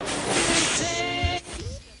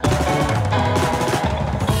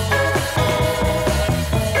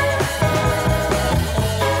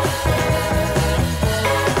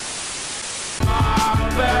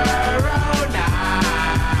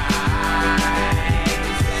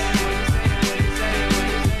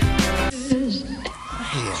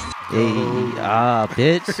Hey,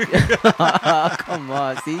 bitch. Come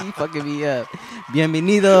on, see, you fucking me up.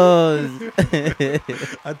 Bienvenidos.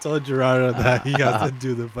 I told Gerardo that he has to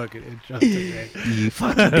do the fucking intro today. You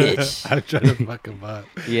fucking bitch. I'm trying to fuck him up.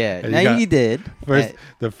 Yeah, And now you did.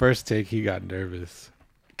 The first take, he got nervous.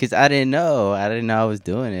 Because I didn't know I was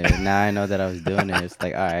doing it. Now I know that I was doing it. It's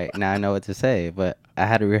like, all right, now I know what to say. But I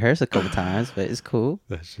had to rehearse a couple times, but it's cool.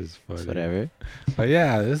 That's just funny. It's whatever. But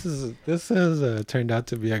yeah, this has turned out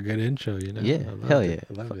to be a good intro, you know? Yeah, hell yeah.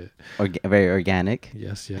 I love it. Very organic.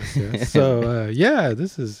 Yes. So,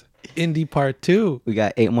 this is Indie Part 2. We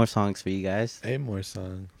got 8 more songs for you guys. 8 more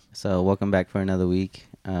songs. So welcome back for another week.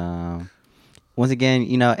 Once again,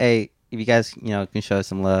 hey, if you guys, can show us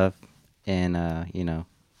some love and,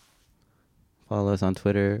 follow us on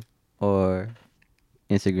Twitter or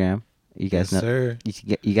Instagram. You guys know. Sir.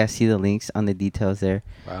 You guys see the links on the details there.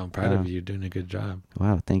 Wow, I'm proud of you. You're doing a good job.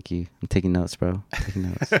 Wow, thank you. I'm taking notes, bro. Taking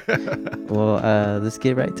notes. Well, let's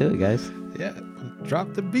get right to it, guys. Yeah,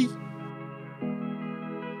 drop the beat.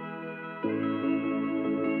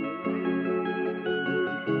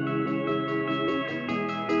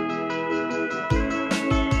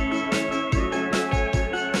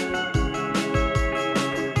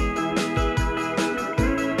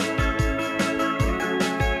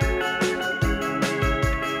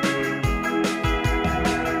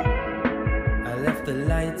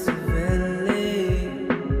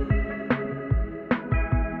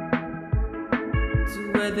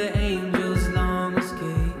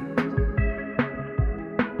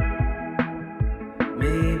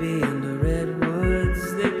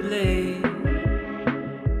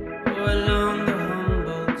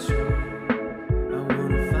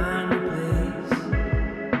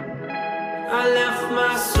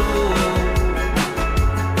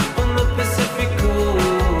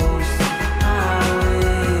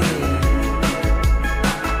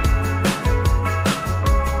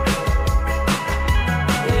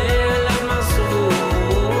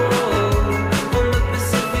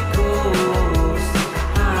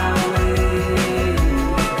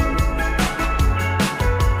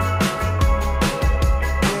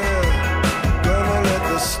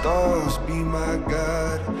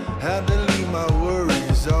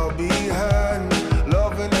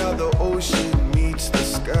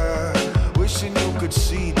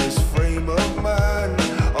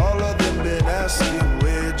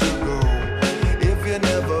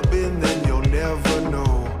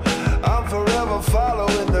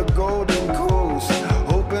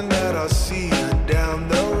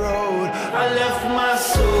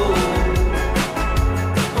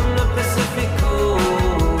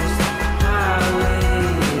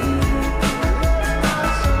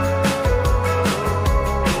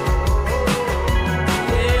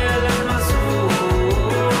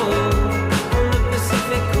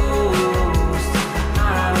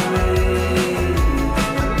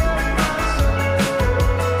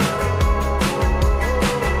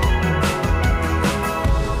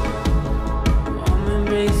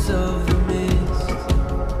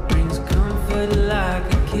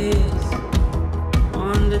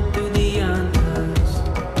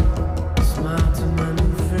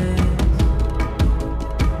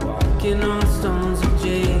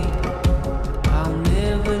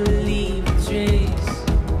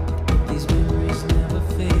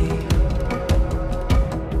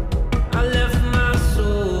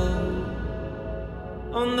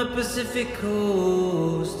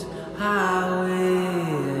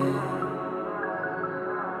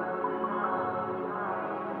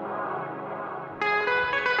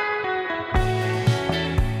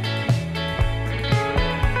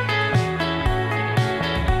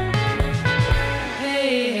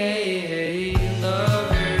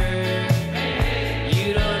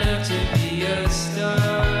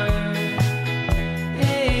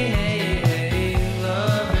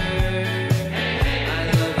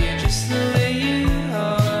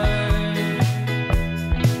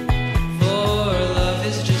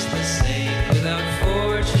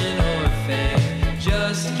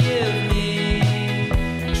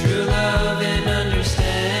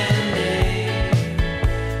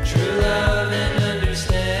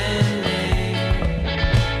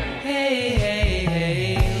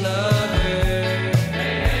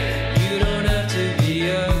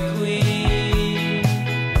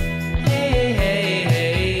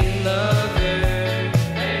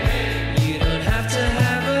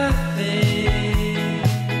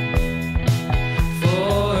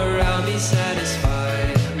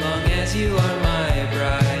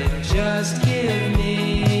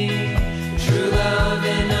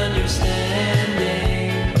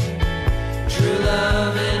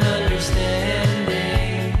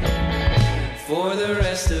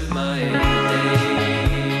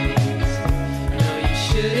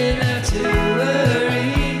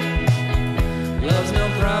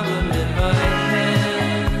 problem in my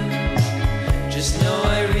hands. Just know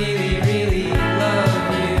I really, really love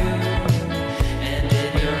you. And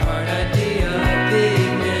in your heart I'd be a big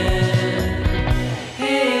man.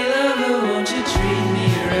 Hey lover, won't you treat me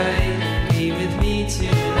right? Be with me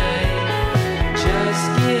tonight. Just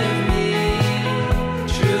give me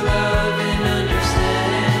true love and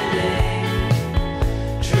understanding.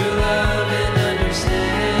 True love and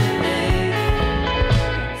understanding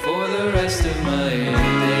for the rest of my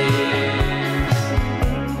days.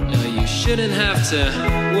 No, you shouldn't have to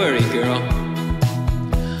worry, girl.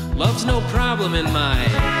 Love's no problem in my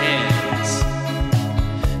hands.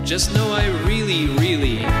 Just know I really,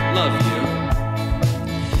 really love you.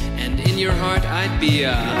 And in your heart I'd be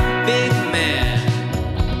a big man.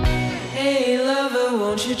 Hey lover,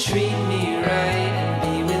 won't you treat me right and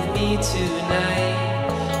be with me tonight?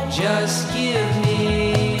 Just give me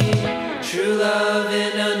true love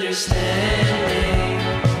and understanding.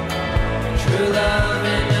 True love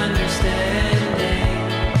and understanding.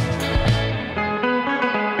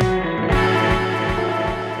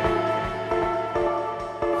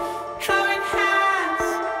 Throwing hands,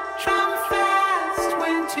 drum fast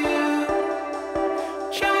when to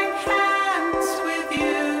join hands with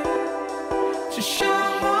you to show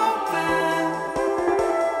open.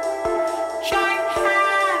 Join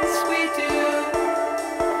hands we do,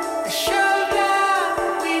 to show love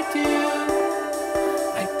we do.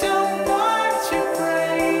 I don't want to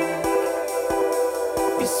break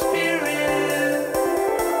your spirit.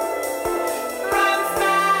 Run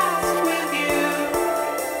fast with you.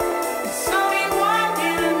 It's only one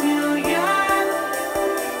in a million.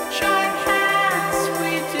 Join hands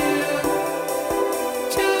we do.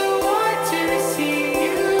 Too want to see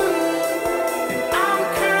you. And I'm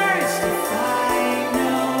cursed if I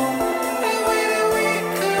know that we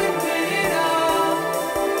could win it all.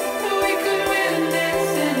 That we could win this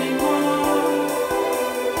anymore.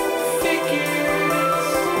 Figures.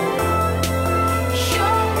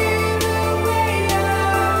 Show me the way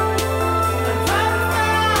out. Run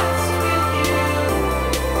fast with you.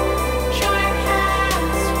 Join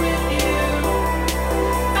hands with you.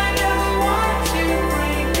 I never want to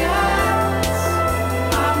break us.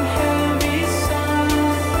 I'm heavy, son.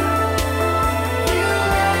 You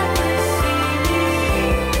ever see me?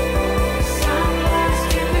 'Cause I'm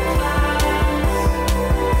lost in the clouds.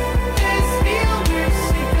 This feel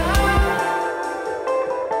mercy God.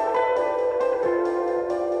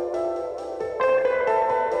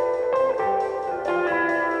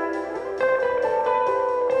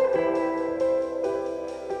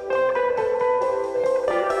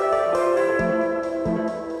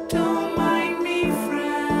 Don't mind me,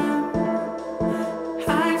 friend.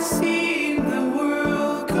 I've seen the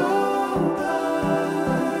world go by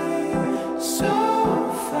so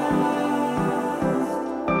fast.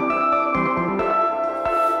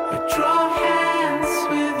 I draw hands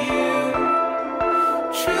with you,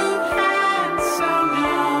 true hands so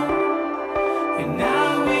now, and now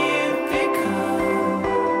we've become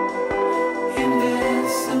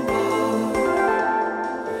invincible.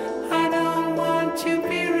 I don't want to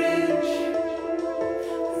be rich.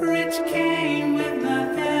 Rich came with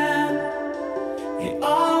nothing. It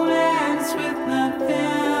all ends with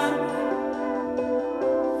nothing.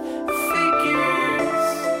 Figures.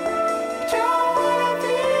 Don't wanna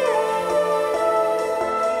be young.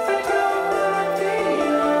 I don't wanna be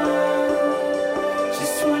young.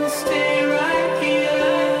 Just wanna stay right here,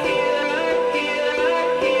 here, here,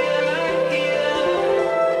 here, here.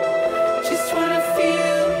 Just wanna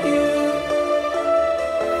feel you.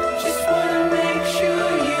 Just wanna make sure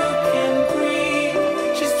you can breathe.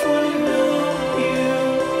 Just wanna know you.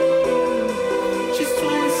 Just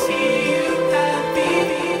wanna see you happy.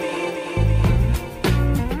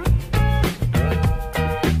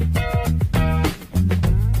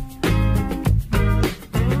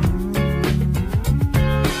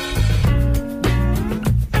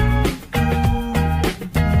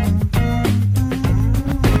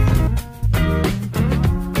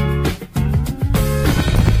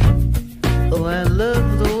 Oh, I love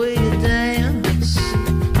the way you dance.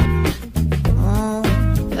 Oh,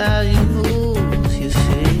 how you move your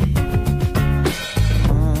feet.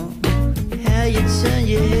 Oh, how you turn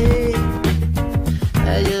your head.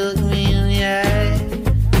 How you look me in the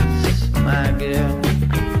eyes, my girl.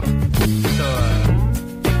 So,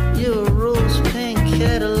 you're a rose pink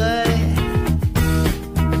Cadillac,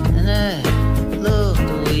 and I love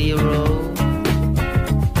the way you roll.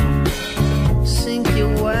 Sink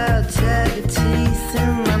your wild tiger teeth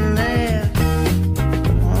in my neck,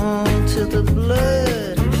 till the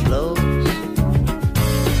blood flows.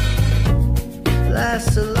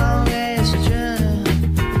 Life's a long ass journey,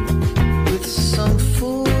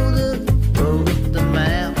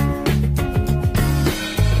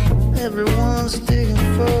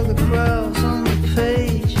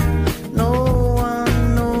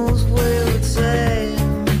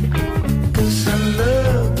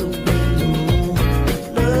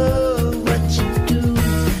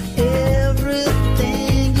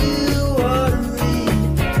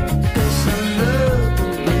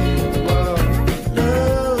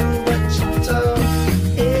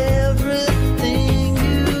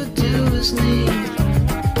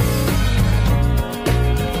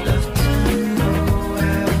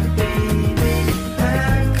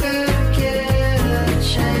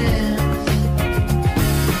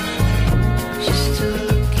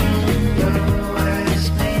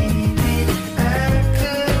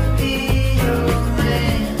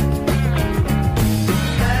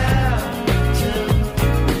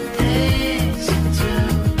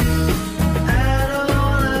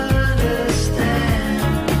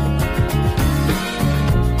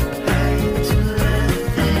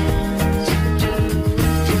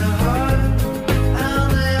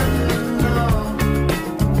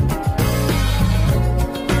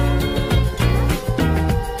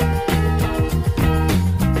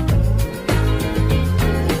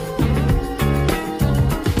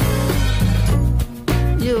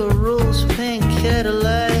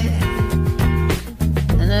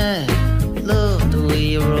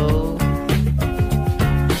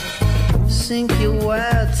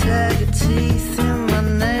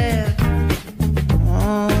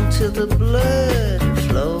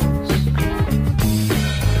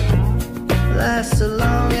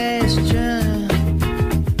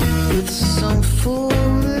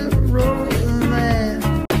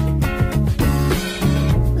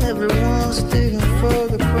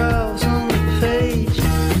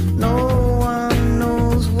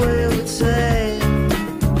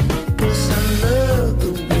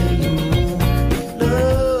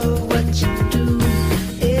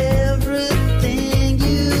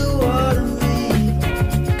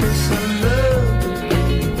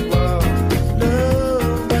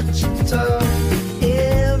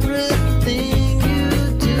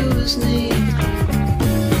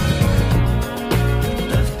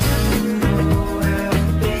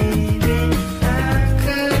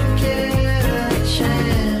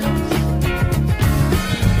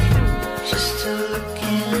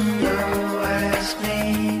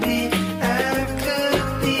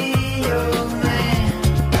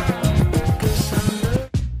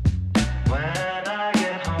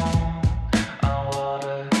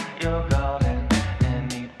 your garden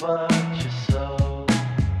and eat what you sow.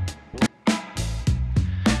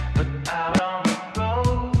 But out on the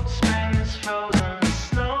road, spring is frozen,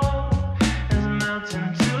 snow is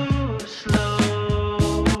melting too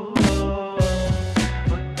slow.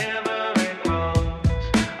 Wherever it grows,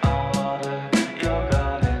 I'll water your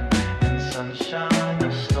garden in sunshine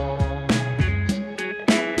or storms.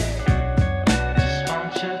 Just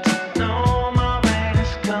want you to know my rain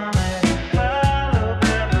is coming. If I look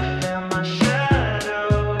up and feel my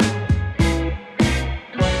shadow.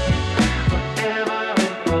 Wherever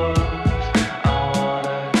it goes, I'll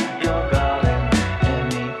water your garden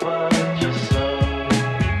and eat what you sow.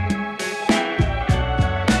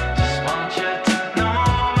 Just want you to know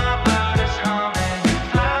my bird is humming.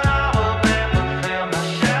 If I will ever feel my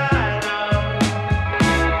shadow.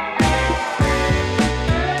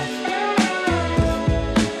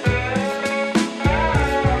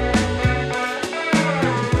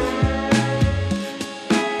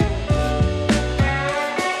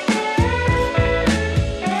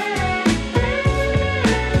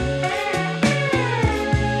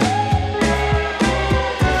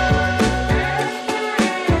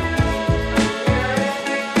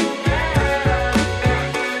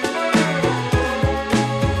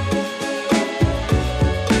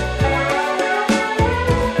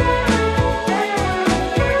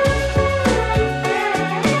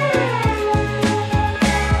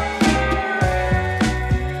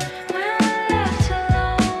 When we're left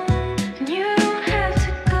alone and you don't have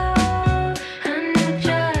to go, I know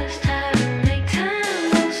just how to make time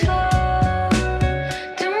go slow.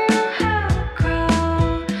 Don't know how to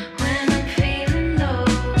grow when I'm feeling low,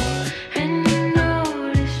 and you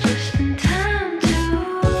notice just in time to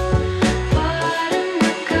water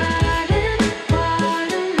my garden,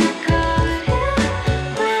 water my garden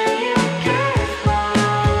when you get home.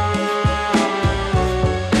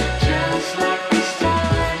 Just like we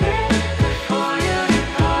started before you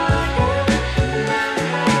departed, and I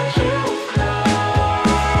had you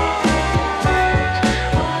close.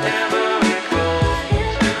 Wherever it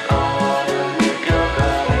goes, I'll water your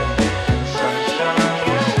garden in sunshine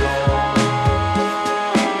or storm.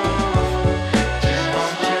 Just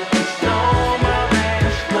want you to know my rain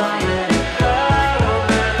is coming. If I will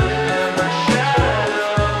ever feel my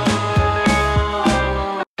shadow.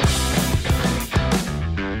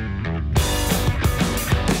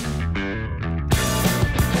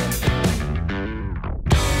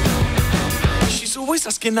 She's always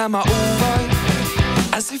asking, am I alright?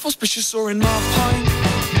 As if auspicious or in my pint.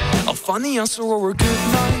 I'll find the answer or a good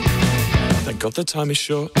night. Thank God the time is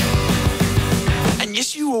short. And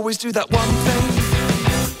yes, you always do that one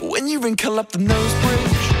thing when you wrinkle up the nose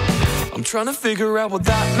bridge. I'm trying to figure out what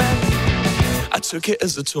that meant. I took it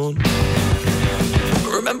as a taunt.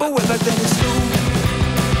 Remember way back then in school?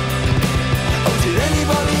 Oh, did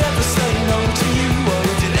anybody ever say no to you? Oh,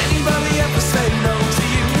 did anybody ever say no to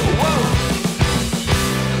you? Whoa.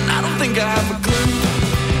 I don't think I have a clue.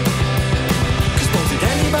 Cause well, did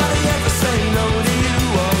anybody ever say no to you?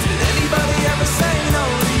 Oh, did anybody ever say no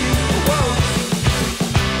to you? Whoa.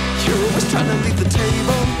 You're always trying to leave the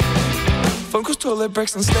table. Phone calls, toilet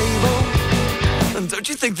breaks, unstable. And don't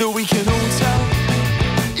you think that we can all tell?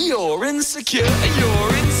 You're insecure,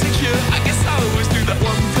 you're insecure. I guess I always do that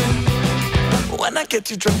one thing when I get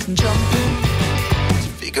too drunk and jump in to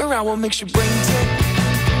figure out what makes your brain tick.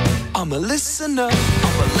 I'm a listener,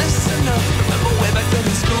 I'm a listener. Remember way back then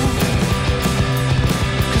in school?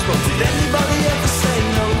 Cause well, did anybody ever say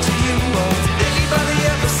no to you? Or did anybody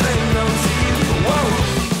ever say no to you? Whoa.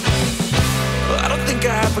 Well, I don't think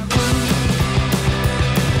I have a clue.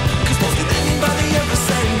 Cause well, did anybody ever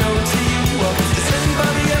say no to you? Or does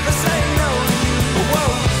anybody ever say no to you? Whoa.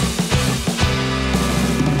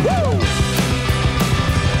 Woo.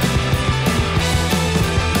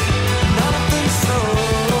 I don't think so.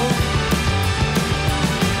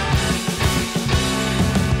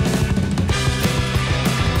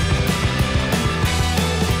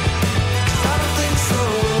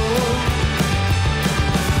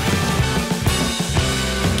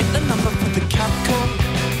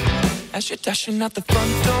 As you're dashing out the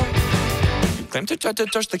front door, you claim to try to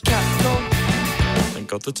dodge the cat call. Thank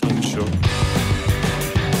God the time is short.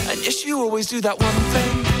 And yes, you always do that one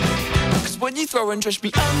thing. Cause when you throw and trash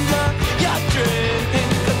me under your drink,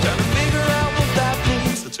 I'm trying to figure out what that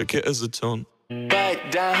means. I took it as a taunt.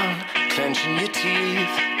 Bite down, clenching your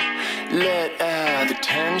teeth. Let out the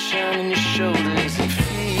tension in your shoulders and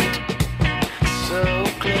feet. So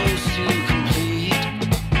close to complete.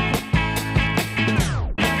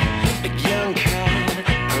 A young cat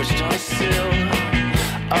perched on a sill,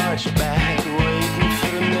 arched back, waiting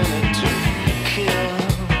for the minute to kill.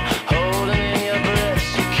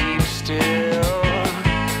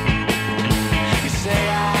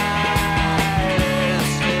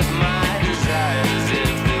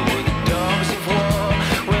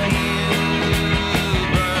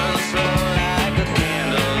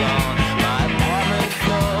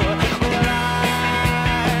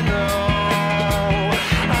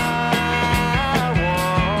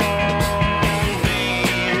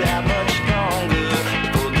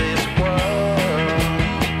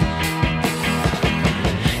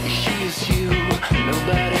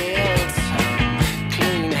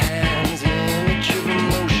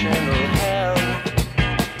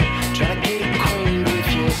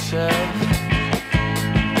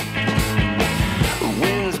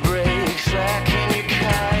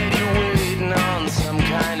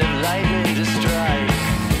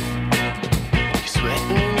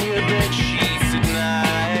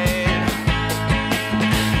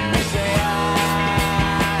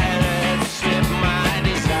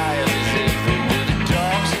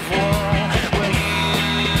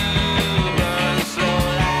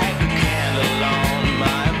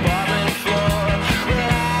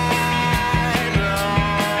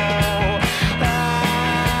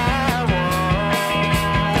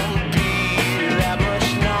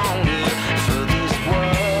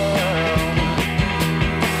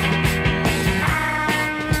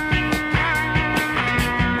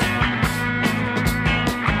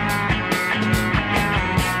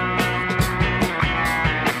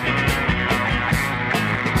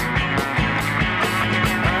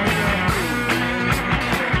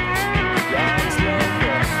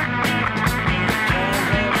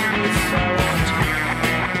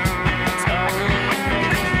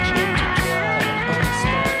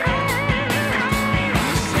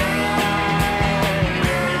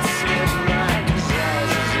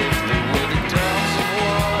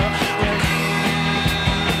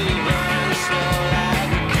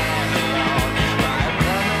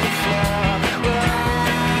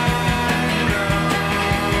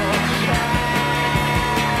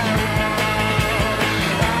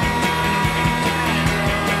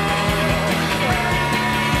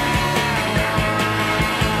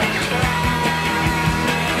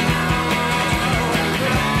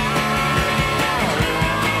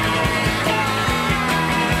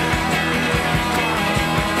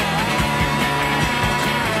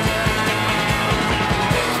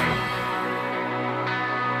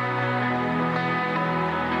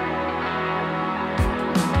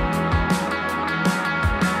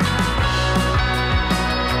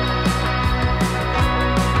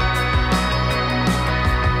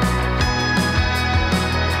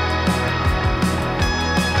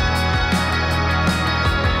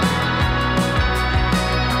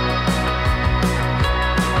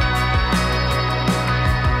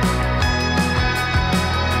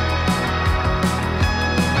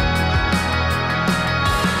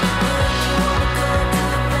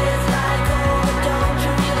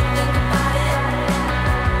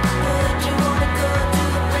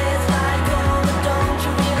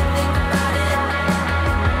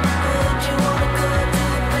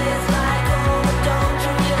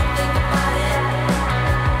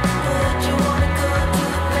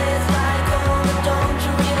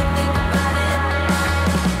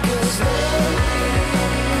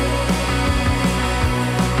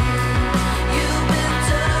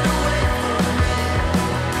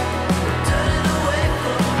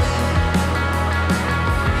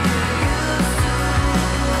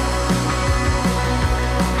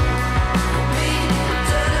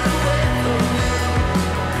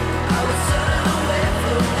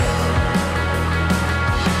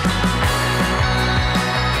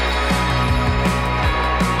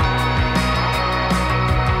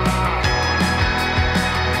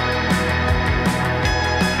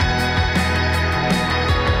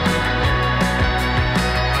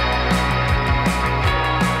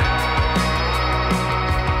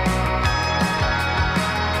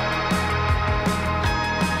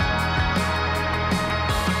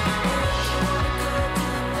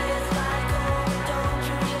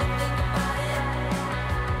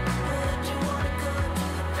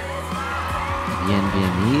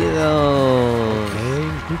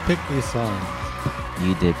 picked these songs?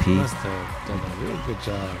 You did, Pete. Must have done a really good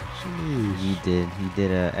job. Sheesh. You did. You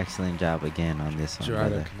did an excellent job again on this one, Gerardo,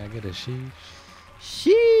 brother. can I get a sheesh?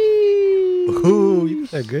 Sheesh. Ooh, you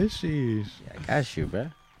got a good sheesh. Yeah, I got you, bro.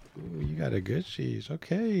 Ooh, you got a good sheesh.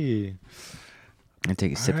 Okay. And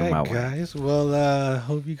take a sip All of my right, wine. guys. Well,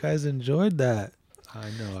 hope you guys enjoyed that. I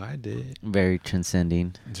know I did. Very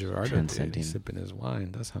transcending. Gerardo did. Transcending. He's sipping his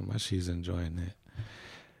wine. That's how much he's enjoying it.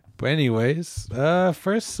 But anyways,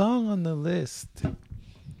 first song on the list.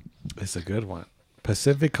 It's a good one.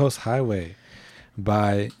 Pacific Coast Highway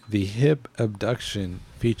by The Hip Abduction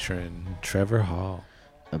featuring Trevor Hall.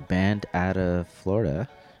 A band out of Florida,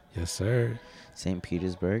 Yes, sir. St.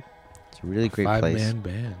 Petersburg. It's a really great place. Five-man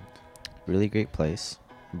band. Really great place.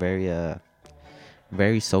 Very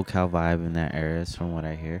very SoCal vibe in that area, is from what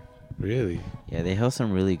I hear. Really? Yeah, they host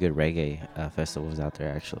some really good reggae festivals out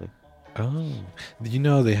there. Actually, Oh. You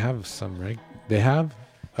know they have some They have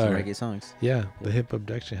some uh, reggae songs. Yeah, The Hip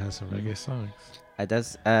Abduction has some reggae songs.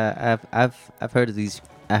 I've heard of these.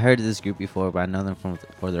 I heard of this group before, but I know them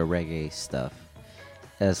for their reggae stuff,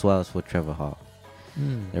 as well as with Trevor Hall.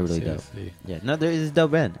 They're really dope. Seriously. Yeah, no, there is a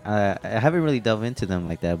dope band. I haven't really delved into them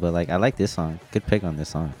like that, but like I like this song. Good pick on this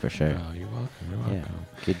song for sure. Oh, you're welcome. You're Yeah, welcome.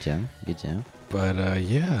 good jam, good jam. But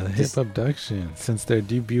yeah, The This- Hip Abduction, since their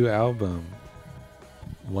debut album,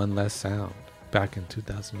 One Less Sound, back in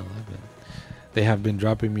 2011, they have been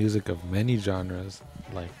dropping music of many genres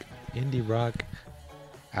like indie rock,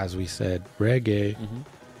 as we said, reggae,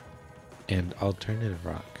 and alternative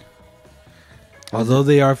rock. Although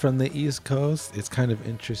they are from the East Coast, it's kind of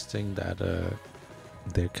interesting that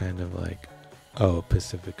they're kind of like, oh,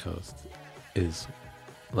 Pacific Coast is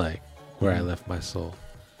like where I left my soul.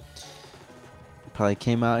 Probably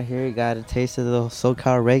came out here, got a taste of the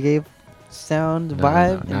SoCal reggae sound No,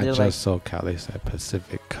 vibe, not they're just SoCal. They said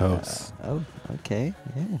Pacific Coast. oh, okay,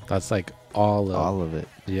 yeah, That's like all all of it.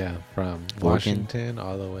 yeah, from Vulcan. Washington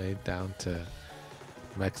all the way down to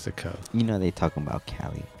Mexico. You know they talking about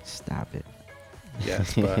Cali. Stop it.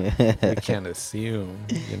 Yes, but we can't assume,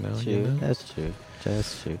 you know. True, You know? that's true.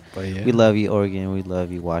 That's true. But yeah, We love you, Oregon. We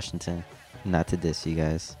love you, Washington. Not to diss you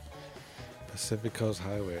guys. Pacific Coast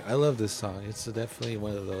Highway. I love this song. It's definitely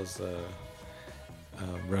one of those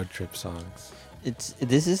road trip songs.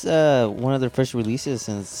 This is one of their first releases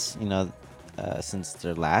since since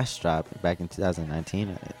their last drop back in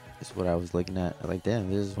 2019. Is what I was looking at. Like, damn,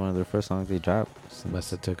 this is one of their first songs they dropped.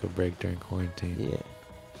 Must have took a break during quarantine. Yeah,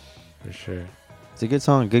 For sure. it's a good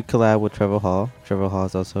song. Good collab with Trevor Hall. Trevor Hall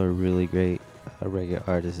is also a really great reggae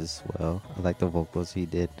artist as well. I like the vocals he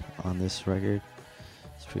did on this record.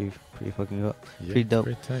 It's pretty fucking good. Yeah, Pretty dope.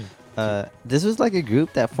 Pretty tight. This was like a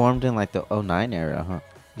group that formed in like the 2009 era, huh?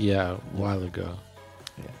 Yeah, a while ago.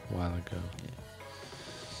 Yeah. A while ago.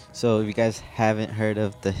 So if you guys haven't heard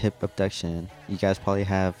of the Hip Abduction, you guys probably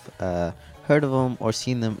have heard of them or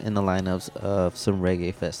seen them in the lineups of some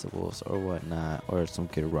reggae festivals or whatnot, or some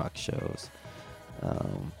good rock shows.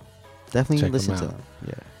 Definitely Check listen them to out. them.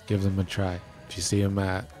 Yeah, Give them a try. If you see them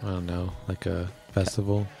at, I don't know, like a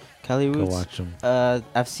festival, Cali go Roots. watch them.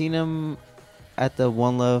 I've seen them at the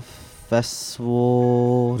One Love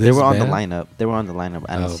Festival. They This were on the band? lineup. They were on the lineup.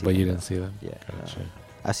 I didn't Oh, see but you them, didn't see them? though. Yeah, Gotcha.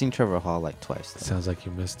 I've seen Trevor Hall like twice. though. Sounds like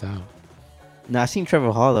you missed out. No, I've seen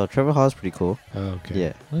Trevor Hall though. Trevor Hall is pretty cool. Oh, okay.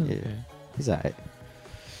 Yeah, Oh, yeah. okay. He's alright.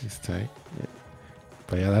 He's tight. Yeah.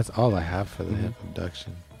 But yeah, that's all I have for the Mhm. Hip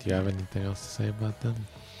Abduction. Do you have anything else to say about them?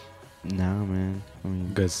 No, man. I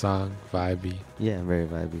mean, Good song, vibey. yeah, very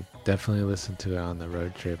vibey. Definitely listen to it on the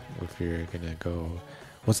road trip if you're gonna go.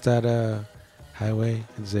 What's that highway?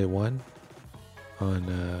 Is it one?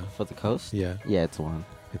 On For the coast? yeah, Yeah, it's one.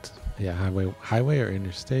 it's highway or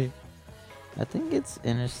interstate? I think it's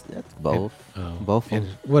that's both. Oh, Both of-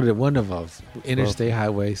 one of those. Interstate,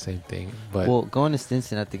 highway, same thing. But Well, going to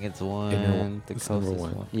Stinson, I think it's one. The it's coast number is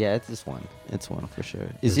one. one. Yeah, it's just one. It's one for sure.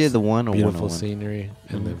 It's It's either one or beautiful 101. scenery,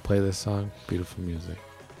 and then Mhm. play this song. Beautiful music.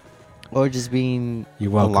 Or just being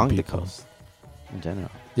You're welcome, along people. the coast in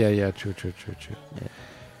general. Yeah, true. Yeah.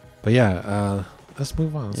 But yeah, let's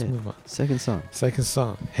move on. Let's Yeah. move on. Second song. Second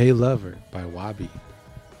song, Hey Lover by Wabi.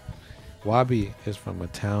 Wabi is from a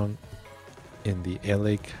town in the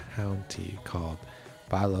LA County called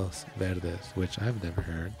Palos Verdes, which I've never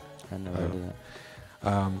heard. I never heard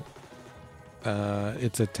of that.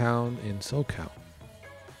 It's a town in SoCal.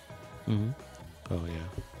 Mm-hmm. Oh, yeah.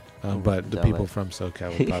 Oh, But the LA. people from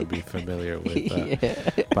SoCal would probably be familiar with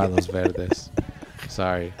Yeah. Palos Verdes.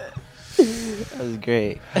 Sorry. That was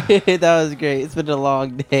great. That was great. It's been a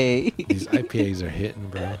long day. These IPAs are hitting,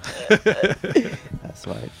 bro. That's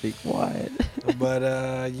why I think wide. But,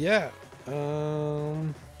 yeah.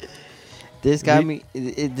 This got We-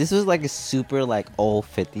 me. This was like a super like old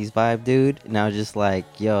 50s vibe, dude. And I was just like,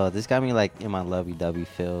 yo, this got me like in my lovey-dovey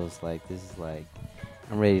feels. Like this is like,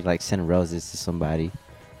 I'm ready to like send roses to somebody.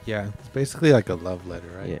 Yeah, it's basically like a love letter,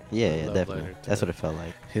 right? Yeah, yeah, A yeah, love definitely. letter to That's what it felt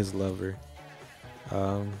like. his lover.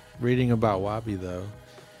 Reading about Wabi though,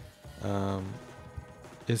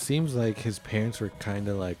 it seems like his parents were kind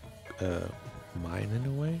of like mine in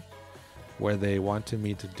a way, where they wanted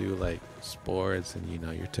me to do like sports and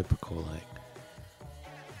your typical like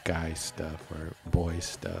guy stuff or boy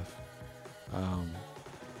stuff,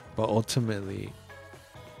 but ultimately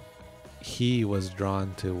he was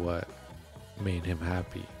drawn to what made him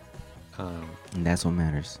happy, And that's what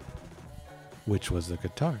matters. which was the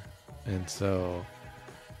guitar. And so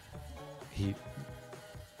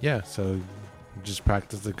so just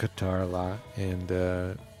practiced the guitar a lot and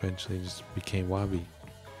eventually just became Wabi.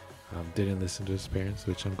 Didn't listen to his parents,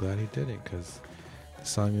 which I'm glad he didn't, because the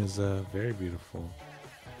song is very beautiful.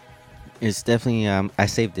 It's definitely. I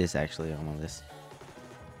saved this actually on my list.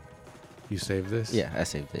 You saved this? Yeah, I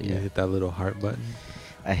saved it. You Yeah, hit that little heart button?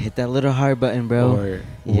 I hit that little heart button, bro. Or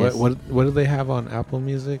Yes. what do they have on Apple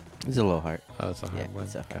Music? It's a little heart. Oh, it's a heart Yeah, button.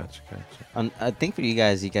 it's a heart. Gotcha. I think for you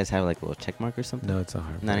guys have like a little check mark or something. No, it's a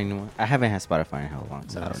heart Not button. anymore. I haven't had Spotify in how long,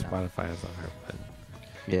 so No, I don't know. Spotify has a heart button.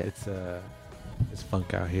 Yeah, It's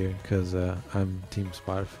funk out here because I'm team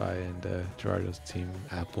Spotify and Gerardo's team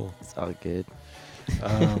Apple. it's all good.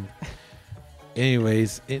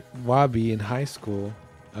 Anyways, Wabi in high school,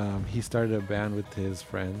 he started a band with his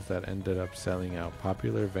friends that ended up selling out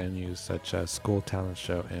popular venues such as School Talent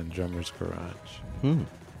Show and Drummer's Garage. Hmm.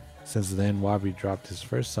 Since then, Wabi dropped his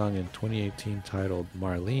first song in 2018 titled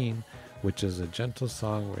Marlene, which is a gentle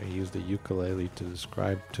song where he used the ukulele to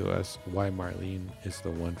describe to us why Marlene is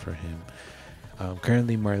the one for him.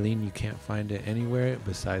 Currently, Marlene, you can't find it anywhere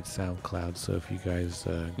besides SoundCloud. So if you guys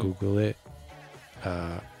Google it,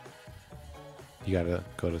 you gotta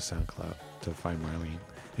go to SoundCloud to find Marlene.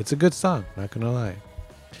 It's a good song, not gonna lie.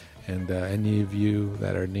 And any of you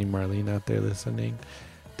that are named Marlene out there listening,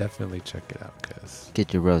 definitely check it out. Cause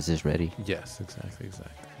Get your roses ready. yes, exactly.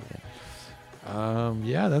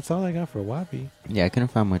 Yeah, that's all I got for Wabi. Yeah, I couldn't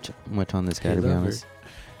find much on this guy Hey to be Lover. honest.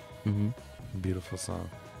 Mm-hmm. Beautiful song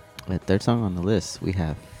The third song on the list, we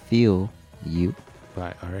have "Feel You."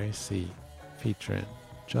 by RAC featuring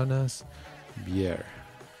Jonas Bier.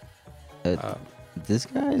 Uh, this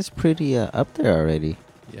guy is pretty up there already.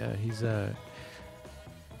 Yeah, he's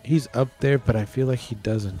up there, but I feel like he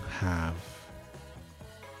doesn't have.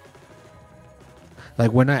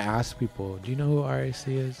 Like when I ask people, do you know who RAC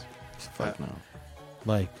is? Fuck no.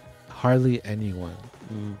 Like hardly anyone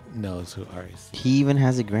Mm. knows who RAC is. He even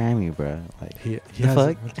has a Grammy, bro. Like, He The has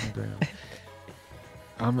fuck?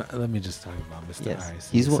 Let me just talk about Mr. Yes, RAC.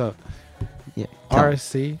 he's one- So yeah. tell me.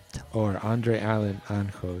 RAC, or Andre Allen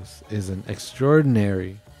Anjos, is an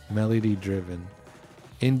extraordinary melody-driven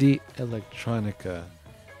indie electronica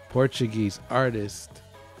Portuguese artist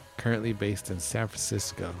currently based in San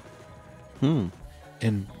Francisco. Hmm.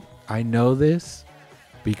 And I know this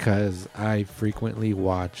because I frequently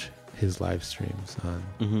watch his live streams on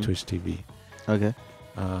Mhm. Twitch TV. Okay.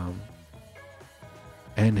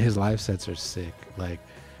 And his live sets are sick. Like,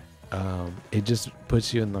 it just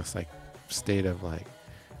puts you in this like state of like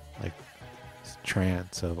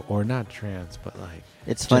trance or not trance, but like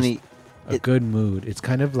It's Just funny. a good mood. It's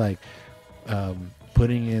kind of like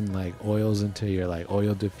putting in like oils into your like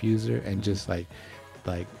oil diffuser and just like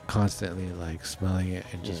constantly like smelling it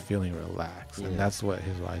and just Yeah. feeling relaxed. Yeah. And that's what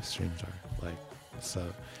his live streams are like. So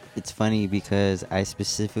It's funny because I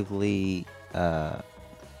specifically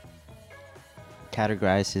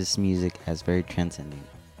categorize his music as very transcending.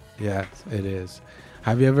 yeah, it is.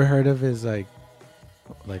 Have you ever heard of his like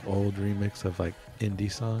old remix of like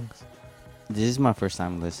indie songs? This is my first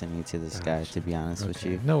time listening to this guy, Gotcha. to be honest with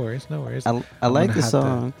Okay. you. No worries. I I'm like gonna the have to-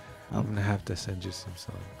 song, I'm gonna have to send you some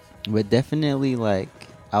songs. but definitely like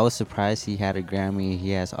I was surprised he had a Grammy.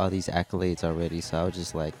 He has all these accolades already, so I was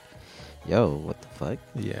just like, "Yo, what the fuck?"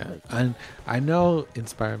 Yeah, and I know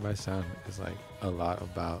Inspired by Sound is like a lot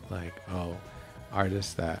about like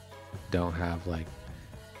artists that don't have like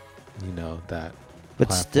that. But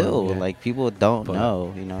platform still, yet. like people don't But-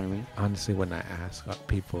 know. You know what I mean? Honestly, when I ask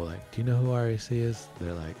people like, "Do you know who RAC is?"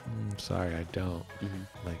 They're like, "Sorry, I don't."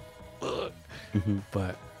 Like, ugh. Mm-hmm.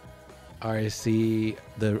 But RAC,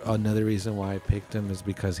 another reason why I picked him is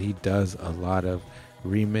because he does a lot of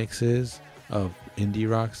remixes of indie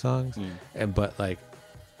rock songs, Mm. but like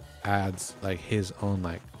adds like his own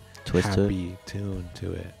like Twist to it. happy tune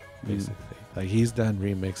to it. basically. Like he's done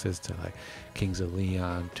remixes to like Kings of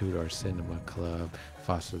Leon, Two Door Cinema Club,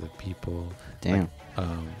 Foster the People, Damn.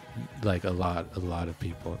 like a lot of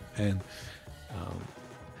people, and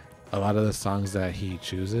a lot of the songs that he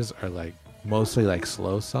chooses are like mostly like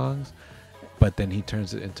slow songs, but then he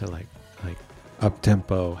turns it into like up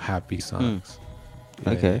tempo happy songs.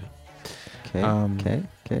 Okay. Okay. Um,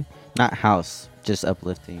 Okay. Not house, just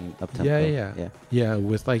uplifting, up tempo. Yeah,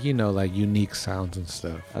 with like like unique sounds and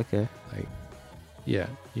stuff. Okay. Like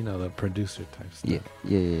the producer type stuff.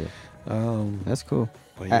 Yeah. That's cool.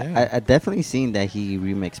 But yeah. I definitely seen that he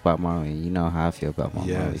remixed Bob Marley. You know how I feel about Bob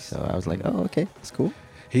Marley, Yes. so I was like, oh, okay, that's cool.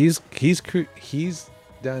 He's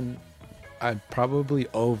done probably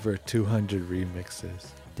over 200 remixes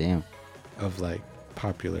Damn, of like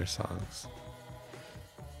popular songs.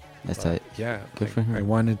 that's But, tight. yeah, Good for him. I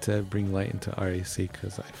wanted to bring light into RAC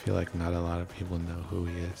because I feel like not a lot of people know who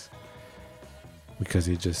he is, because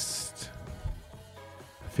I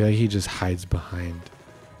feel like he just hides behind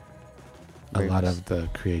a lot of the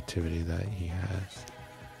creativity that he has.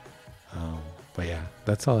 But yeah,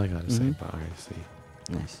 that's all I gotta say Mhm. about RAC.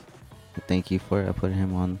 Nice. Thank you for putting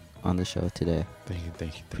him on the show today. Thank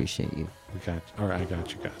you. Appreciate you. We got you. All right, I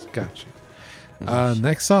got you guys. Got you. Nice.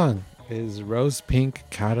 Next song is Rose Pink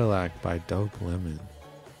Cadillac by Dope Lemon.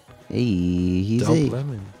 Hey, he's Dope a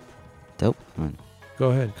Lemon. dope one.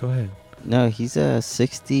 Go ahead. No, he's a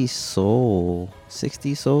 60 soul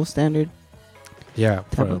standard Yeah,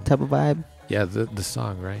 type of vibe. yeah, the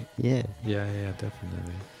song, right? Yeah. Yeah,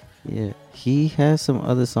 definitely. Yeah, he has some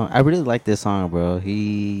other song. I really like this song, bro.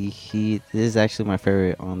 This is actually my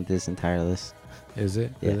favorite on this entire list. Is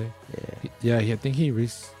it Yeah. really? Yeah, I think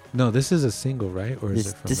no, this is a single, right? Or is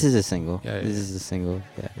it from this is a single. Yeah, This yeah. is a single.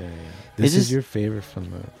 Yeah, Yeah. This just- is your favorite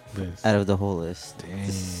from the list. out of the whole list.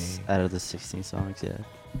 This- Dang. out of the 16 songs, yeah.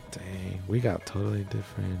 Dang, we got totally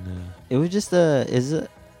different. It was just it's a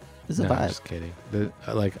No, I'm vibe. just kidding.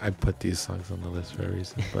 I put these songs on the list for a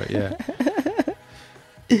reason, but yeah.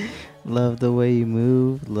 Love the way you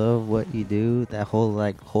move, love what you do. That whole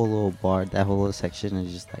little bar, that whole little section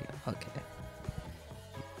is just like, okay.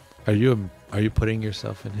 Are you putting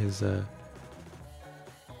yourself in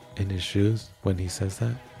his shoes when he says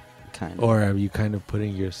that, Kind of. or are you kind of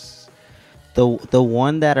putting your The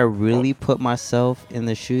one that I really put myself in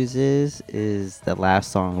the shoes is the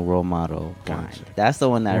last song, Role Model. Blind. Gotcha. That's the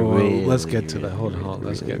one that I Well, really. let's get to really, that. Hold really, on.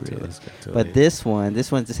 Let's really, get to it. really- Let's get to it. But this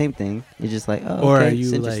one's the same thing. It's just like, oh, or okay, are it's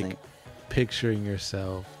you interesting. like picturing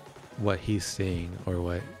yourself what he's seeing or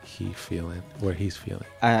what he's feeling?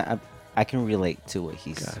 I can relate to what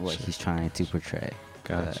he's Gotcha. trying to portray.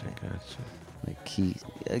 Gotcha. Like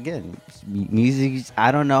music.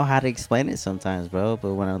 I don't know how to explain it sometimes, bro.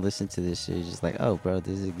 But when I listen to this shit, it's just like, oh, bro,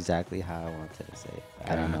 this is exactly how I wanted to say it.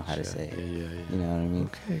 I don't know how to Gotcha. say it. Yeah. You know what I mean?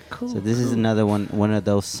 Okay, cool. So this is another one of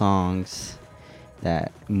those songs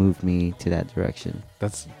that moved me to that direction.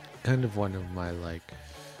 That's kind of one of my like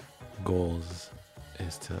goals,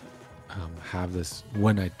 is to have this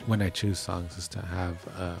when I choose songs, is to have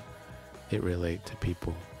it relate to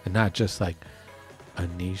people, and not just like a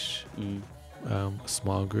niche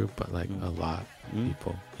small group, but like a lot of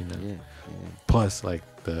people, Yeah. plus like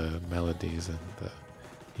the melodies and the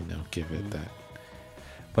give it that.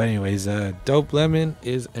 But anyways, Dope Lemon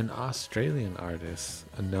is an Australian artist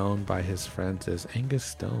known by his friends as Angus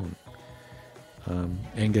Stone.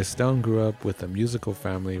 Angus Stone grew up with a musical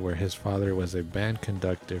family where his father was a band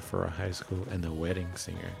conductor for a high school and a wedding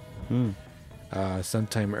singer.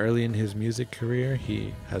 Sometime early in his music career,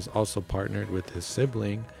 he has also partnered with his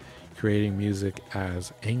sibling, creating music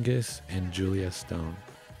as Angus and Julia Stone.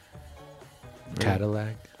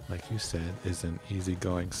 Cadillac, like you said, is an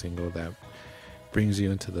easygoing single that brings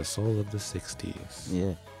you into the soul of the 60s.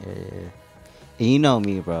 Yeah. And you know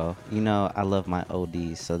me, bro. You know I love my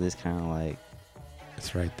ODs, so this kind of like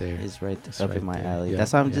It's right there. is right It's up right in my there. alley. Yeah,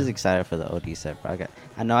 That's why I'm just yeah. excited for the OD set, bro.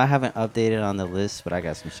 I know I haven't updated on the list, but I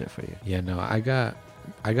got some shit for you. Yeah, no, I got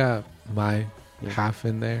my Yeah. half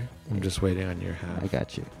in there. I'm Yeah. just waiting on your half. I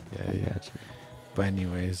got you. Yeah, I yeah. got you. But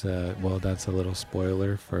anyways, well, that's a little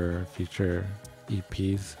spoiler for future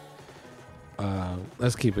EPs.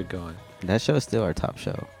 Let's keep it going. That show is still our top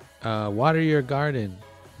show. Water Your Garden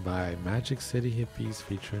by Magic City Hippies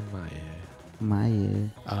featuring Maya.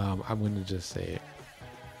 I'm gonna just say it.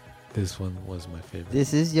 This one was my favorite.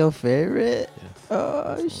 This is your favorite? Yes.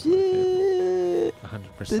 Oh, This was my favorite. shit. The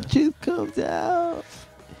 100%. truth comes out.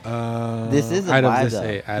 This is a out vibe, of this though.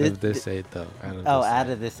 8. Out This- of this 8, though. Out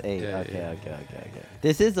of this 8. Yeah, okay, yeah, okay, yeah, okay. yeah.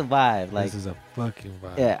 This is a vibe. Like, This is a fucking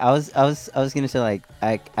vibe. yeah, I was gonna say like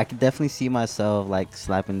I could definitely see myself like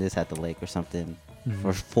slapping this at the lake or something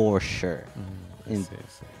Mhm. for sure. Mhm. I In- see, I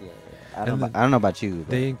see. Yeah, And I don't know about you. But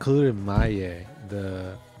They included Maye,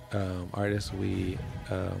 the artist we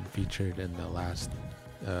featured in the last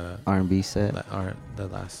R&B set. the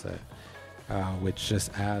last set, which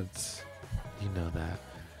just adds, that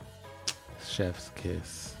chef's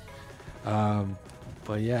kiss.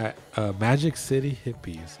 But yeah, Magic City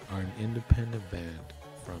Hippies are an independent band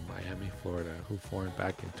from Miami, Florida, who formed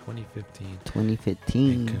back in 2015. It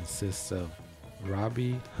 2015. consists of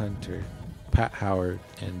Robbie Hunter, Pat Howard,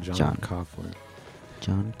 and John Coughlin.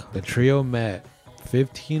 John. The trio met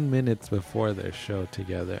 15 minutes before their show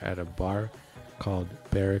together at a bar called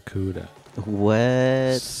Barracuda.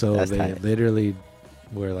 What? So That's they tight. literally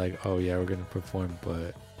were like, oh yeah, we're going to perform,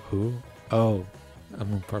 but who? Oh, I'm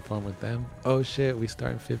going to perform with them? Oh shit, we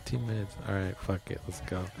start in 15 minutes. All right, fuck it, let's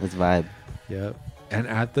go. Let's vibe. Yep. And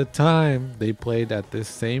at the time, they played at this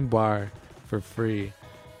same bar for free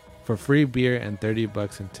beer and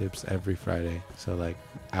 $30 in tips every Friday. So like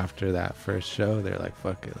after that first show, they're like,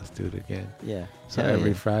 fuck it, let's do it again. Yeah. So Hell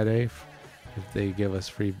every yeah. Friday, if they give us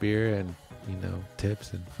free beer and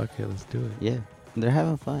tips, and fuck it, let's do it. Yeah. They're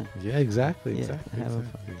having fun. Yeah, exactly, Yeah, exactly. they're having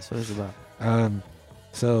exactly. fun. That's what it's about.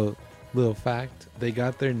 So little fact, they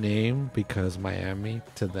got their name because Miami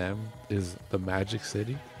to them is the Magic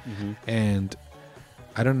City, Mm-hmm. and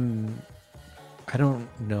I don't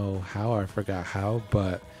know how, or I forgot how,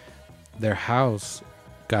 but their house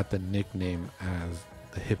got the nickname as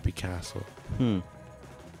the Hippie Castle.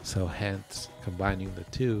 So hence, combining the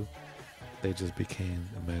two, they just became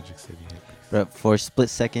the Magic City Hippies. But for a split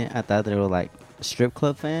second, I thought they were like strip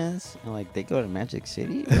club fans. And like they go to Magic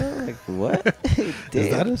City, bro. Like what? Is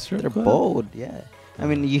that a strip They're club? bold, yeah. I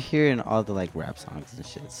mean, you hear it in all the like rap songs and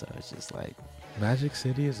shit. So it's just like, Magic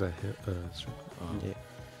City is a strip club. Oh, yeah.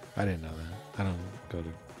 I didn't know that. I don't go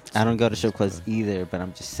to. I don't go to strip clubs either, but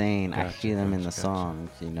I'm just saying I Gotcha, hear them in the gotcha. songs,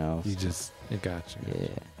 you know. You just it got you.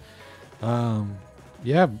 Yeah.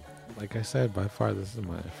 Yeah, like I said, by far this is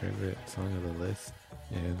my favorite song of the list,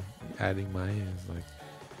 and adding Maya is like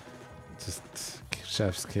just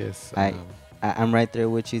chef's kiss. I'm right there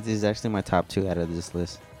with you. This is actually my top 2 out of this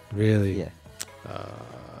list. Really? Yeah.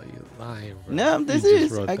 You lying, bro. No, You this just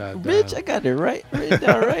is wrote that bitch. down. I got it written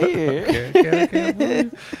down right here. Okay.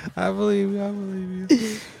 I believe you.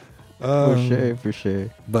 For sure.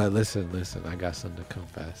 But listen, I got something to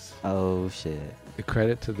confess. Oh shit. The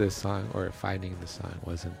credit to this song, or finding the song,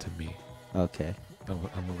 wasn't to me. Okay. I'm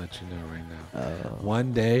gonna let you know right now. Oh.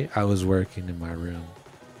 One day I was working in my room,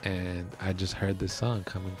 and I just heard this song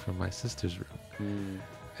coming from my sister's room. Mm.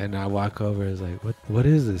 And I walk over, it's like, what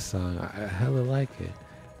is this song? I hella like it.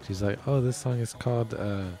 She's like, oh, this song is called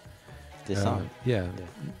This song. Yeah.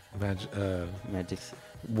 Yeah. Magic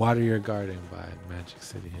Water Your Garden by Magic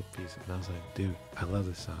City Hippies. And I was like, dude, I love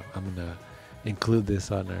this song. I'm gonna include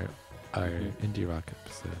this on our indie rock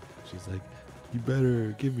episode. She's like, you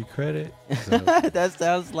better give me credit. So, That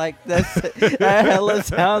sounds like that hella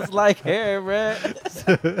sounds like her,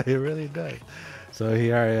 bruh. it really does. So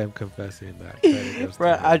here I am confessing that credit goes to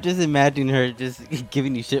Bruh, her. I just imagine her just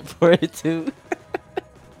giving you shit for it too.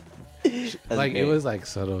 That's Like great. it was like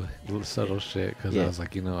subtle shit, because Yeah. I was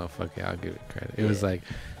like, you know what, fuck it, I'll give it credit. It was Yeah. like,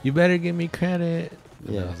 you better give me credit.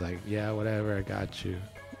 And Yeah. I was like, yeah, whatever, I got you.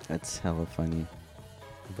 That's hella funny.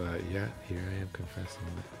 But yeah, here I am confessing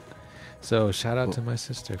that. So shout out to my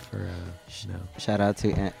sister for Shout out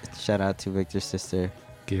to Victor's sister.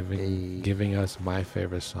 Hey. giving us my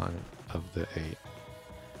favorite song of the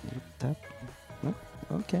 8.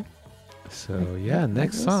 Okay. So yeah,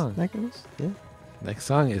 next That song. goes. Yeah. Next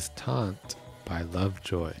song is Taunt by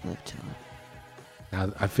Lovejoy. Love John.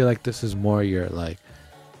 Now I feel like this is more your like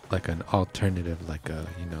an alternative, like a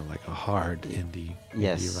like a hard indie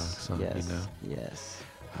Yes. rock song, yes. you know. Yes.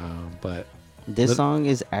 But This Lit- song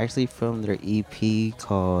is actually from their EP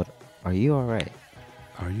called "Are You Alright."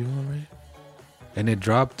 are you alright? And it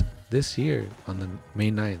dropped this year on the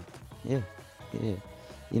May 9th. Yeah. Yeah.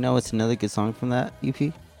 You know what's another good song from that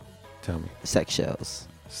EP? Tell me. Sex Shells.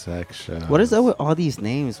 Sex Shells. What is up with all these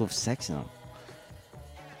names with sex in them?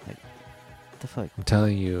 Like, what the fuck? I'm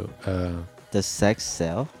telling you, Does sex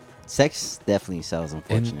sell? Sex definitely sells,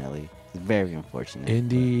 unfortunately. It's very unfortunate.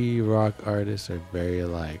 indie rock artists are very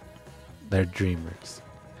like, they're dreamers.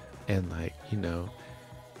 And like,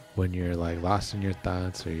 when you're like lost in your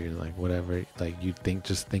thoughts, or you're like whatever, like you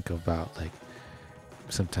just think about like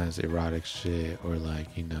sometimes erotic shit, or like,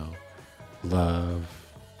 love.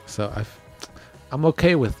 So I'm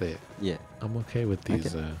okay with it. Yeah. I'm okay with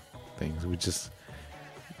these Okay. things. We just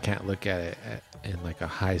can't look at it in like a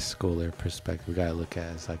high schooler perspective. We gotta look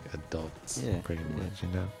at it as like adults, Yeah, pretty yeah. much,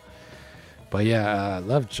 But yeah,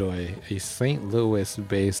 Lovejoy, a St.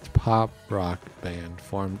 Louis-based pop rock band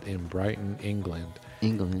formed in Brighton, England,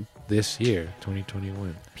 England. this year,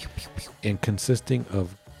 2021, and consisting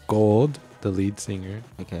of Gold, the lead singer,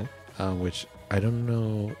 Okay. which I don't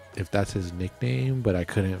know if that's his nickname, but I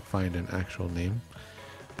couldn't find an actual name.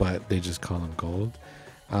 But they just call him Gold.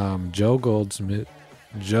 Joe Goldsmith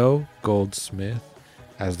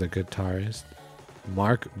as the guitarist,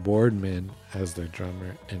 Mark Boardman as the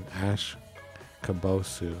drummer, and Ash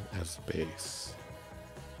Kabosu as bass.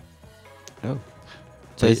 Oh.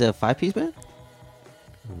 So is it a 5-piece band?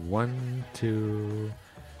 1, 2,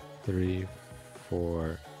 3,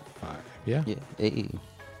 4, 5. Yeah, Yeah. Hey.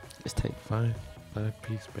 It's tight.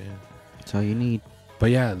 5-piece band. That's all you need. But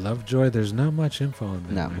yeah, Lovejoy, there's not much info on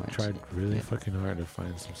them. Not I much, tried really yeah. fucking hard to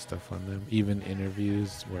find some stuff on them. Even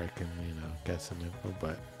interviews where I can, get some info,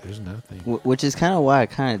 but there's nothing. Which is kind of why I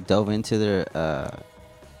kind of dove into their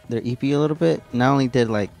EP a little bit. Not only did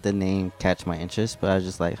like the name catch my interest, but I was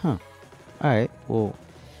just like, huh, all right, well,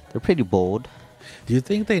 they're pretty bold. Do you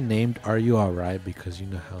think they named Are You Alright because you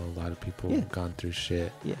know how a lot of people Yeah. have gone through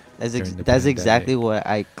shit? Yeah, During the that's pandemic. exactly what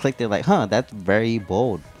I clicked. It like, huh, that's very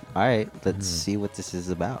bold. All right, let's Mhm. see what this is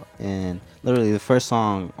about. And literally, the first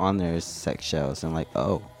song on there is "Sex Shells," and I'm like,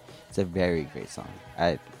 oh, it's a very great song.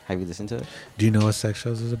 Have you listened to it? Do you know what Sex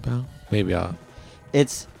Shells is about? Maybe I'll.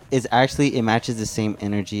 It's actually it matches the same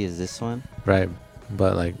energy as this one. Right.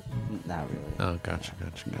 But like, Not really. oh, gotcha.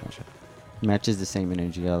 Matches the same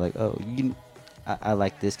energy. I'm like, oh, I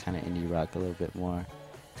like this kind of indie rock a little bit more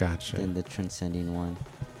Gotcha. than the transcending one.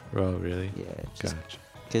 Oh, really? Yeah, just Gotcha.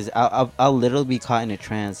 because I'll literally be caught in a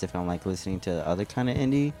trance if I'm like listening to the other kind of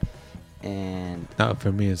indie, and No,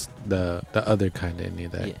 for me, it's the other kind of indie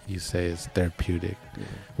that Yeah. you say is therapeutic. yeah,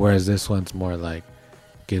 Whereas this one's more like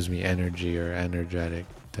gives me energy or energetic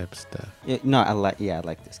type stuff. I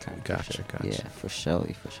like this kind of. Gotcha, gotcha. Yeah, for sure.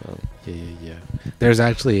 Yeah. There's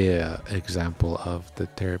actually a example of the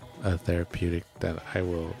therapeutic that I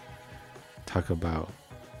will talk about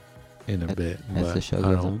in a As- bit. as but the show I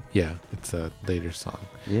goes don't- on? Yeah, it's a later song.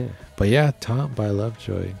 Yeah. But yeah, Taunt by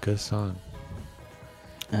Lovejoy, good song.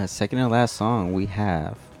 Second and last song we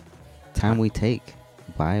have "Time We Take"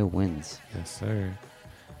 by Winds. Yes, sir.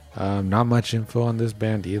 Not much info on this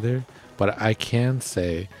band either, but I can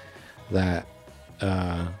say that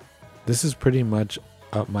this is pretty much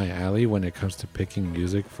up my alley when it comes to picking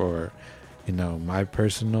music for, my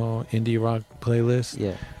personal indie rock playlist,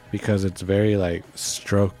 Yeah. because it's very like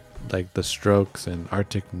the Strokes and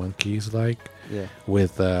Arctic Monkeys Yeah.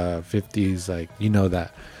 with 50s, like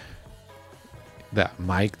that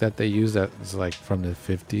mic that they use that's like from the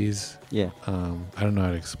 50s. Yeah. I don't know how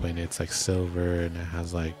to explain it. It's like silver and it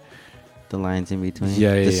has like The lines in between.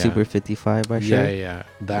 Yeah, The yeah. Super 55 by yeah, Cher. yeah,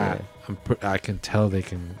 that I can tell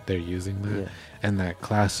they're using that, Yeah. and that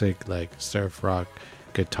classic like surf rock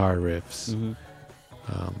guitar riffs. Mhm.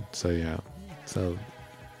 So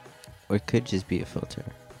Or it could just be a filter.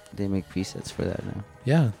 They make presets for that now.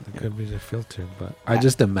 yeah, it could be the filter, but I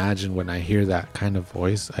just imagine when I hear that kind of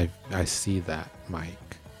voice, I see that mic.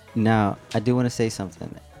 Now, I do want to say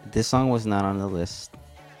something. This song was not on the list.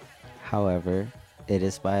 However, it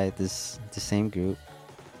is by the same group,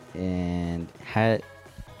 and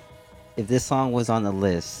if this song was on the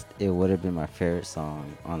list, it would have been my favorite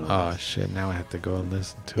song on the Oh list. shit! Now I have to go and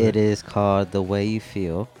listen to It is called "The Way You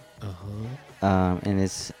Feel," Uh-huh. and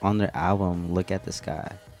it's on their album "Look at the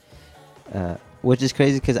Sky," which is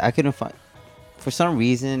crazy because I couldn't find. For some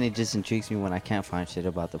reason, it just intrigues me when I can't find shit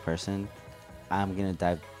about the person. I'm gonna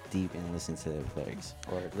dive deep and listen to their lyrics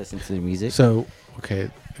or listen to the music. So okay,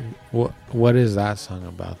 what is that song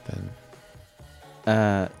about then?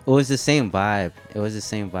 It was the same vibe.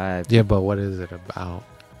 Yeah, but what is it about?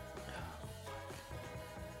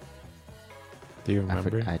 Do you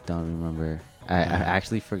remember? I don't remember. I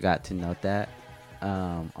actually forgot to note that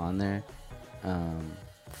on there,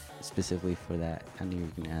 specifically for that. I knew you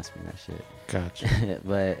were gonna ask me that shit. Gotcha.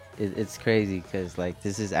 But it's crazy because like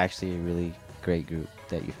this is actually a really great group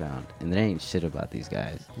that you found, and there ain't shit about these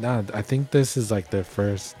guys. No, I think this is like their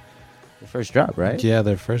first. The first drop, right? Yeah,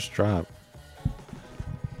 their first drop.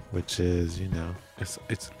 Which is,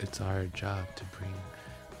 it's our job to bring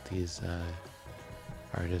these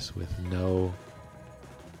artists with no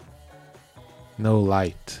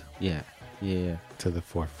light Yeah. to the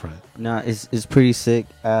forefront. No, it's pretty sick.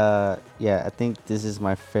 Yeah, I think this is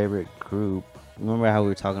my favorite group. Remember how we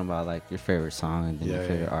were talking about like your favorite song and then your Yeah,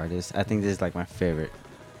 favorite yeah. artist? I think this is like my favorite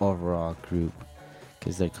overall group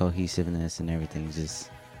because their cohesiveness and everything just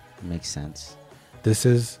makes sense. This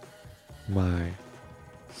is my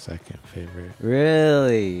second favorite.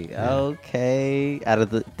 Really? Yeah. Okay. Out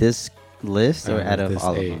of this list or out of this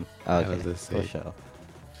all 8. of them? Out Okay, of this for 8. sure.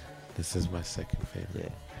 This is my second favorite. Yeah.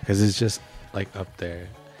 Because it's just like up there.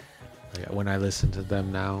 Like when I listen to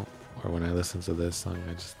them now, or when I listen to this song,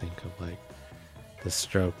 I just think of like the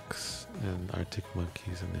Strokes and Arctic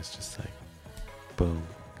Monkeys, and it's just like, boom,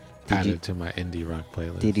 Did added you- to my indie rock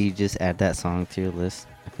playlist. Did you just add that song to your list?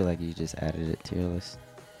 I feel like you just added it to your list.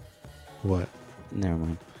 What? Never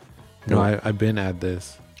mind. No, The- I've been at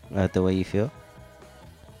this. The way you feel.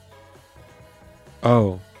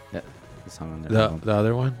 Oh, The song on there. the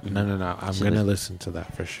other one? Mhm. No. I'm Should gonna listen. listen to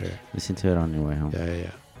that for sure. Listen to it on your way home.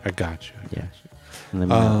 Yeah. I got you. Yeah. And let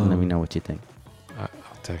me Um, know what you think. I'll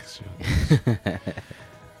text you.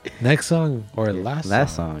 Next song or Yeah, last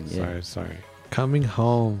last song, yeah. Sorry. Coming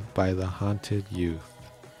Home by the Haunted Youth.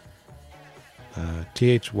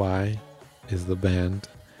 THY is the band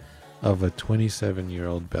of a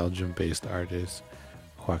 27-year-old Belgium-based artist,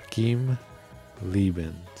 Joachim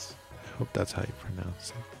Liebens. I hope that's how you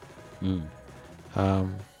pronounce it.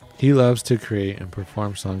 Mm. He loves to create and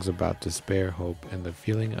perform songs about despair, hope, and the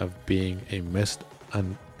feeling of being a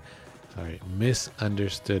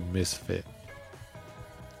misunderstood misfit.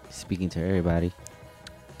 Speaking to everybody.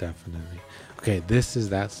 Definitely. Okay, this is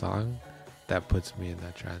that song that puts me in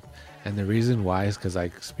that trance. And the reason why is because I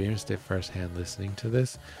experienced it firsthand listening to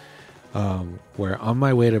this. Where on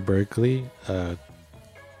my way to Berkeley,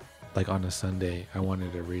 like on a Sunday, I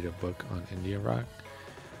wanted to read a book on Indian rock.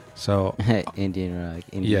 So Indian rock.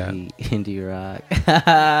 Yeah. Indie rock.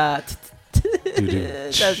 Doo-doo.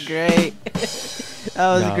 That's great.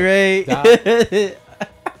 That was No, great.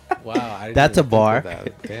 wow, I didn't That's a even think of bar.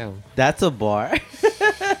 that. Damn. That's a bar.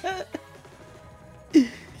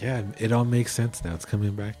 Yeah, it all makes sense now. It's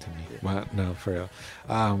coming back to me. Well, no, for real.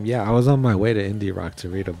 Yeah, I was on my way to Indie Rock to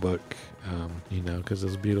read a book, because it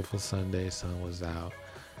was a beautiful Sunday, sun was out.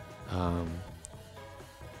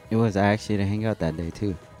 It was actually to hang out that day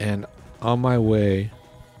too. And on my way,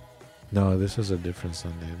 no, this was a different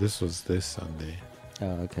Sunday. This was this Sunday.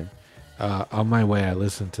 Oh, okay. On my way, I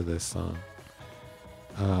listened to this song.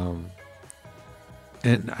 And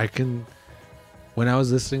when I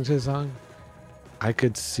was listening to the song, I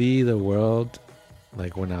could see the world,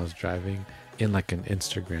 like when I was driving, in like an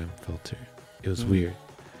Instagram filter. It was weird.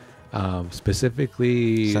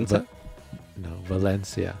 Specifically, Sunset?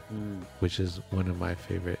 Valencia, Mm. which is one of my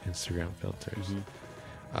favorite Instagram filters.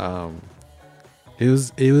 Mhm.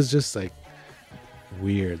 It was just like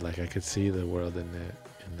weird. Like I could see the world in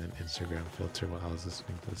an Instagram filter while I was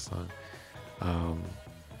listening to the song.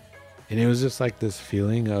 And it was just like this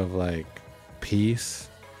feeling of like peace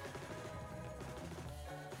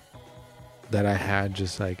that I had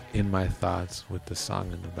just like in my thoughts with the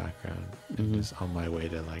song in the background, and Mhm. just on my way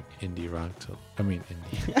to like Indian rock Indian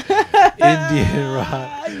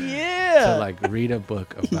rock Yeah. to like read a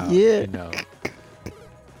book about Yeah.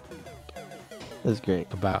 That's great.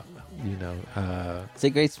 about It's a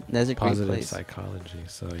great. That's a great positive place. psychology.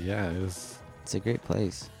 So yeah, It's a great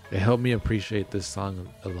place. it helped me appreciate this song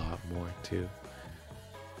a lot more too,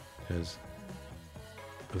 because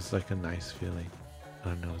it was like a nice feeling. I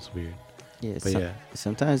don't know, it's weird, Yeah. but yeah,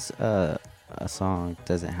 Sometimes a song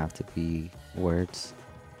doesn't have to be words.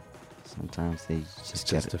 Sometimes they it's just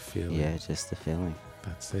just get a feeling. yeah, just the feeling.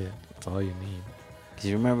 That's it. That's all you need. Cause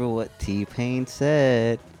you remember what T-Pain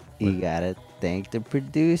said. You What? gotta thank the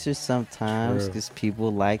producer sometimes, True. cause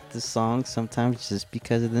people like the song sometimes just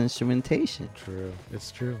because of the instrumentation. True,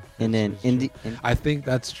 it's true. And then It's true. I think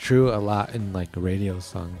that's true a lot in like radio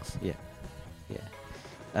songs.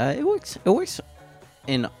 it works. It works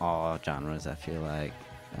in all genres. I feel like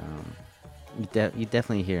you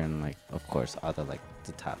definitely hear in like, of course, all the like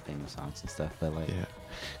the top famous songs and stuff. But like, Yeah,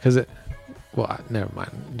 because never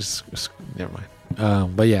mind. Just never mind.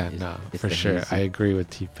 But yeah, It's- no, it's for the sure. hazy. I agree with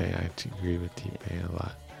T-Pain. Agree with T-Pain a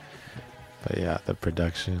lot. But yeah, the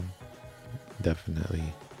production definitely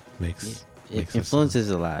makes it makes it influences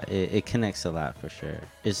a lot. It connects a lot for sure.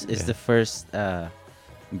 It's Yeah. the first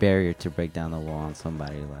barrier to break down the wall on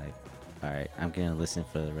somebody. Like, all right, I'm gonna listen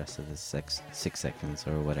for the rest of the 6 seconds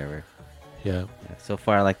or whatever. Yeah, Yeah, so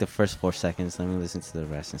far, I like the first 4 seconds. Let me listen to the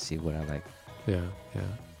rest and see what I like. yeah.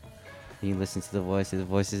 You listen to the voice. If the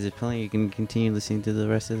voice is appealing, you can continue listening to the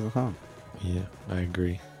rest of the song. Yeah, I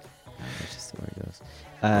agree. That's just the way it goes.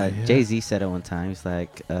 Yeah. Jay-Z said it one time. He's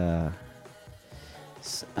like,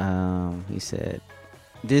 he said,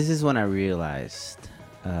 "This is when I realized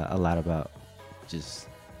a lot about just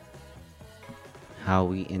how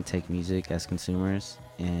we intake music as consumers."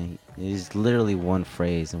 And it is literally one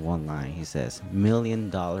phrase and one line. He says, $1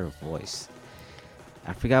 million voice.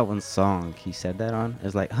 I forgot one song he said that on.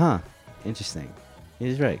 It's like, huh, interesting.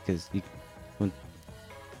 He's right, because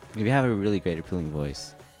If you have a really great appealing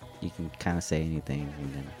voice, you can kind of say anything,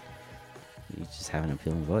 and then you just have an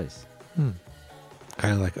appealing voice.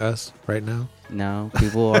 Kind of like us right now. No,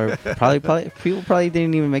 people are people probably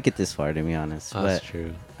didn't even make it this far, to be honest. Oh, But that's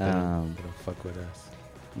true. They don't fuck with us.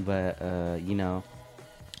 but you know,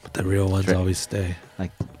 But the real ones Dra- always stay.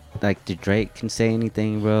 like the Drake can say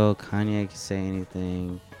anything, bro. Kanye can say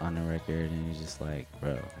anything on the record, and you're just like,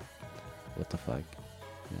 bro, what the fuck?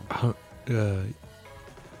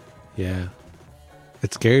 Yeah.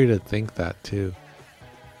 It's scary to think that too.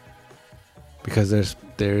 Because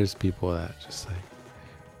there's people that just like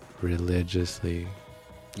religiously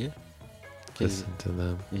Yeah. listen to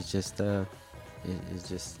them. It's just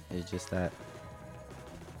it's just that.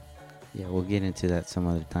 Yeah, we'll get into that some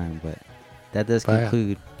other time, but that does But yeah.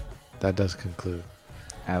 conclude That does conclude.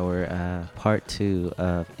 our part 2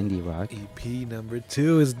 of Indie Rock. EP number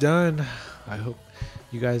 2 is done. I hope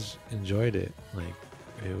you guys enjoyed it. Like,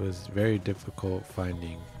 it was very difficult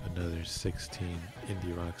finding another 16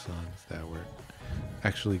 indie rock songs that were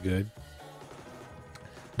actually good.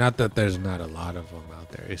 Not that there's not a lot of them out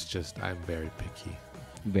there. It's just I'm very picky.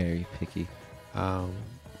 Very picky. Yeah,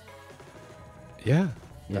 Yeah,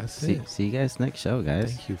 that's see, it. see you guys next show,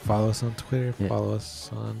 guys. Thank you. Follow us on Twitter. Yeah. Follow us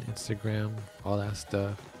on Instagram. All that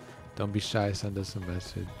stuff. Don't be shy. Send us a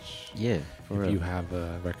message. Yeah, for If real. you have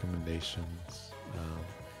recommendations.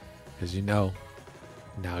 Because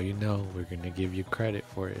now you know we're going to give you credit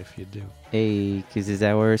for it if you do. Hey, cause is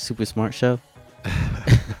that our super smart show? I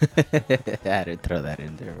had to throw that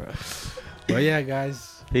in there, bro. Well, yeah,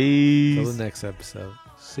 guys. Peace. Till the next episode.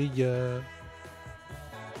 See ya.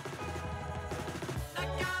 I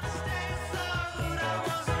gotta stay so